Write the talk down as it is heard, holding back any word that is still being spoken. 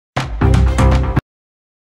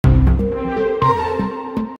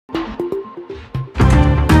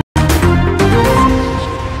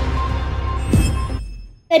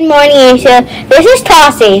Good morning, Asia. This is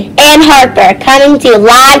Tossie and Harper coming to you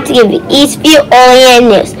live to give you Eastview Olean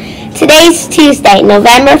news. Today's Tuesday,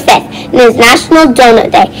 November 5th, and it's National Donut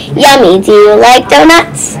Day. Yummy! Do you like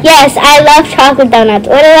donuts? Yes, I love chocolate donuts.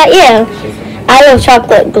 What about you? I love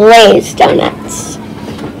chocolate glazed donuts.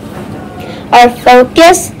 Our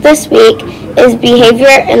focus this week is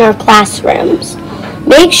behavior in our classrooms.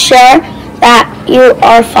 Make sure that you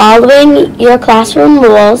are following your classroom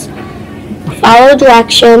rules. Follow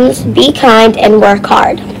directions, be kind, and work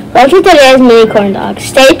hard. Welcome to today's mini corn dog.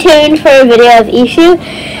 Stay tuned for a video of Ishu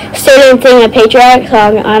students singing a patriotic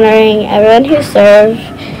song honoring everyone who served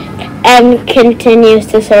and continues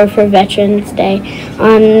to serve for Veterans Day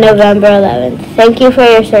on November 11th. Thank you for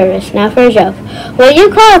your service. Now for a joke. What do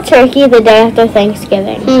you call a turkey the day after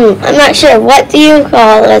Thanksgiving? I'm not sure. What do you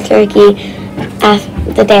call a turkey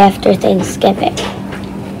the day after Thanksgiving?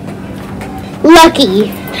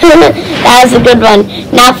 Lucky. That was a good one.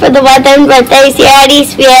 Now for the weather and birthdays here at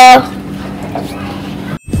Eastview.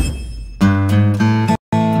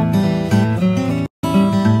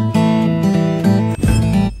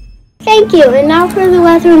 Thank you. And now for the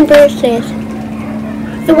weather and birthdays.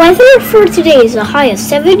 The weather for today is a high of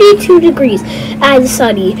 72 degrees and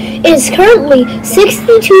sunny. It is currently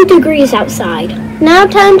 62 degrees outside. Now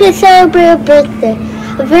time to celebrate a birthday.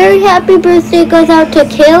 A very happy birthday goes out to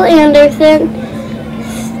Kale Anderson,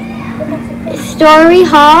 Story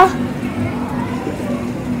Hall,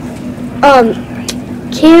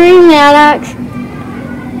 Carrie Maddox,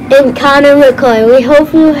 and Connor McCoy. We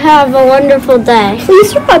hope you have a wonderful day.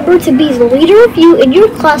 Please remember to be the leader of you in your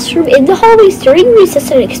classroom, in the hallways, during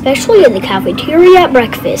recess, and especially in the cafeteria at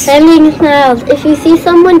breakfast. Sending smiles. If you see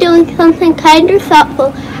someone doing something kind or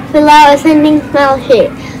thoughtful, fill out a sending smile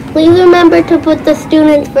sheet. Please remember to put the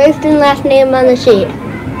student's first and last name on the sheet.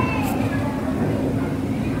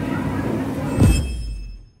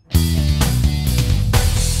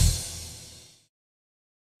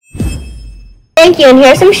 Thank you, and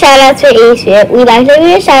here's some shout-outs for Eastview. We'd like to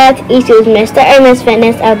give a shout-out to Eastview's Mr. or Miss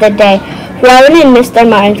Fitness of the Day, Rowan and Mr.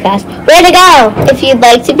 Martin's class. Way to go! If you'd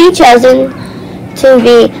like to be chosen to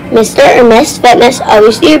be Mr. or Miss Fitness,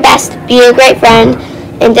 always do your best, be a great friend,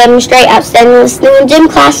 and demonstrate outstanding listening in gym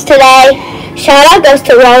class today. Shout-out goes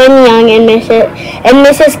to Rowan Young and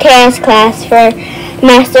Mrs. K's class for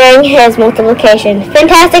mastering his multiplication.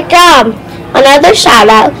 Fantastic job! Another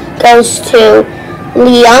shout-out goes to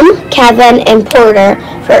Liam, Kevin, and Porter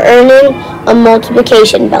for earning a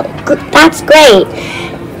multiplication belt. That's great.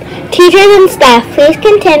 Teachers and staff, please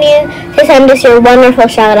continue to send us your wonderful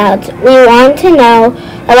shout-outs. We want to know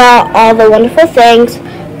about all the wonderful things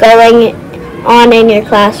going on in your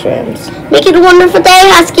classrooms. Make it a wonderful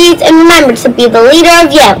day, Huskies, and remember to be the leader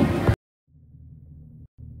of you.